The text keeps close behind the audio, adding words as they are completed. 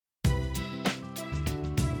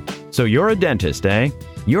So you're a dentist, eh?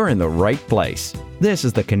 You're in the right place. This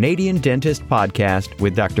is the Canadian Dentist Podcast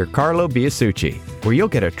with Dr. Carlo Biasucci, where you'll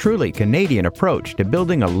get a truly Canadian approach to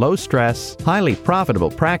building a low-stress, highly profitable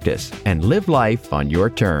practice and live life on your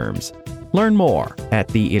terms. Learn more at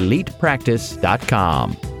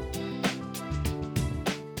theelitepractice.com.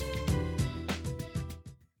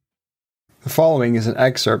 The following is an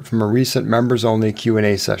excerpt from a recent members-only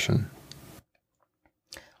Q&A session.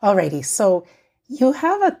 Alrighty, so you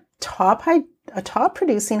have a top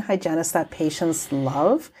producing hygienist that patients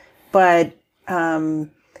love, but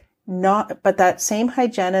that same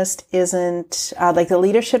hygienist isn't like the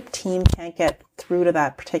leadership team can't get through to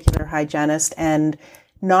that particular hygienist, and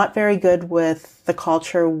not very good with the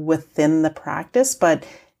culture within the practice, but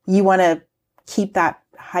you want to keep that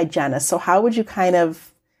hygienist. So how would you kind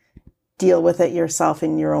of deal with it yourself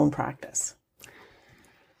in your own practice?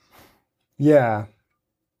 Yeah,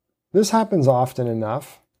 this happens often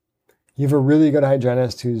enough. You have a really good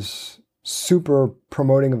hygienist who's super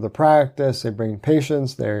promoting of the practice. They bring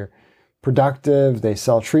patients, they're productive, they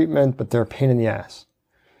sell treatment, but they're a pain in the ass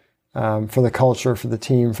for the culture, for the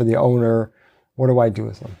team, for the owner. What do I do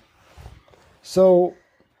with them? So,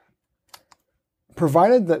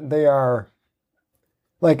 provided that they are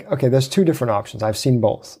okay, there's two different options. I've seen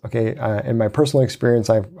both. Okay, in my personal experience,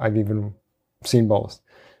 I've even seen both.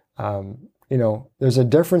 There's a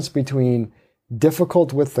difference between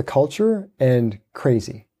difficult with the culture and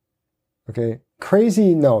crazy. Okay,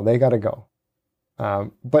 crazy, no, they got to go.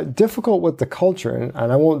 But difficult with the culture,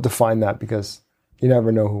 and I won't define that because you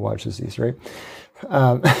never know who watches these, right?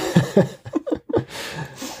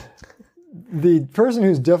 The person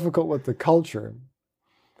who's difficult with the culture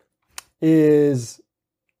is,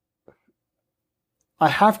 I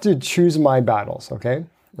have to choose my battles, okay?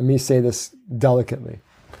 Let me say this delicately.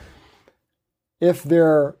 If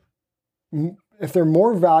they're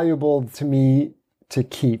more valuable to me to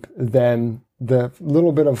keep than the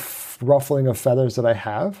little bit of ruffling of feathers that I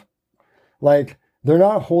have, like they're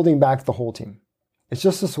not holding back the whole team. It's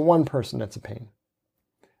just this one person that's a pain.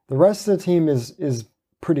 The rest of the team is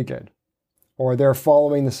pretty good. Or they're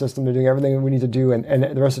following the system, they're doing everything that we need to do, and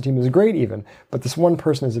the rest of the team is great even, but this one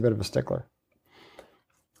person is a bit of a stickler.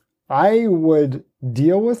 I would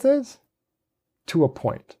deal with it to a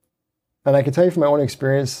point. And I can tell you from my own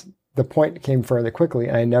experience, the point came fairly quickly,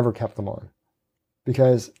 and I never kept them on.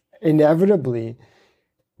 Because inevitably,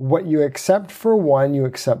 what you accept for one, you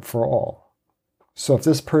accept for all. So if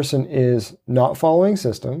this person is not following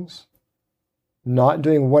systems, not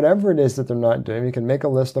doing whatever it is that they're not doing, you can make a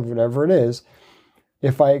list of whatever it is.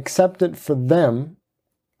 If I accept it for them,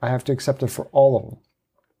 I have to accept it for all of them.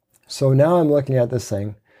 So now I'm looking at this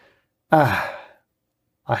saying, I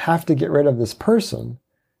have to get rid of this person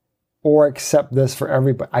or accept this for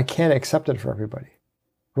everybody. I can't accept it for everybody.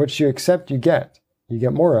 What you accept, you get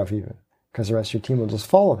more of even, because the rest of your team will just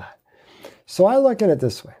follow that. So I look at it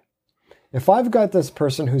this way. If I've got this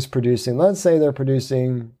person who's producing, let's say they're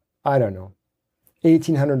producing, I don't know,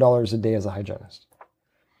 $1,800 a day as a hygienist.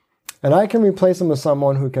 And I can replace them with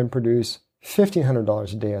someone who can produce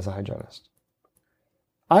 $1,500 a day as a hygienist.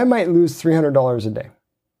 I might lose $300 a day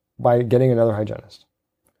by getting another hygienist.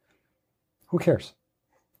 Who cares?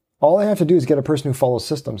 All I have to do is get a person who follows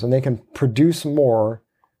systems, and they can produce more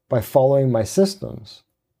by following my systems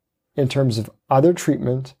in terms of other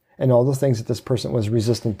treatment and all the things that this person was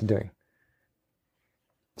resistant to doing.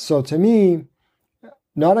 So to me,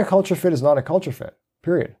 not a culture fit is not a culture fit,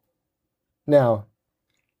 period. Now,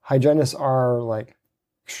 hygienists are like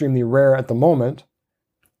extremely rare at the moment,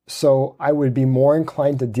 so I would be more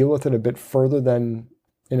inclined to deal with it a bit further than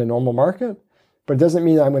in a normal market, but it doesn't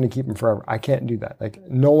mean I'm going to keep them forever. I can't do that. Like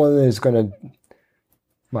no one is going to,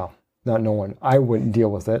 well, not no one, I wouldn't deal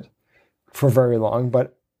with it for very long,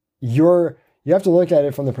 but you have to look at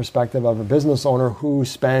it from the perspective of a business owner who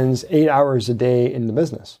spends 8 hours a day in the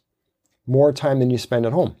business. More time than you spend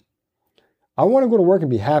at home. I want to go to work and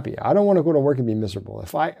be happy. I don't want to go to work and be miserable.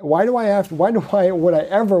 Why would I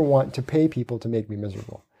ever want to pay people to make me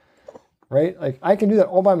miserable? Right? Like I can do that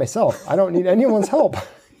all by myself. I don't need anyone's help,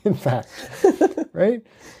 in fact. Right?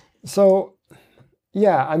 So,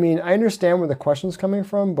 yeah, I mean, I understand where the question's coming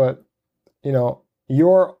from, but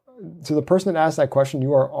to the person that asked that question,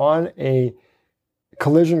 you are on a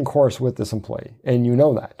collision course with this employee, and you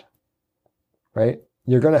know that, right?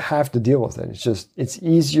 You're going to have to deal with it. It's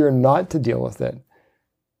easier not to deal with it.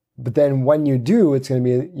 But then when you do,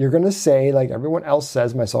 you're going to say, like everyone else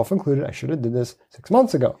says, myself included, I should have did this 6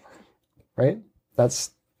 months ago, right?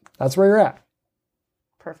 That's where you're at.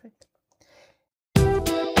 Perfect.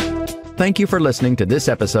 Thank you for listening to this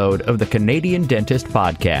episode of the Canadian Dentist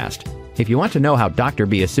Podcast. If you want to know how Dr.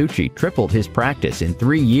 Biasucci tripled his practice in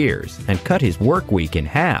 3 years and cut his work week in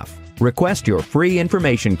half, request your free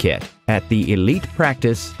information kit at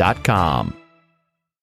theelitepractice.com.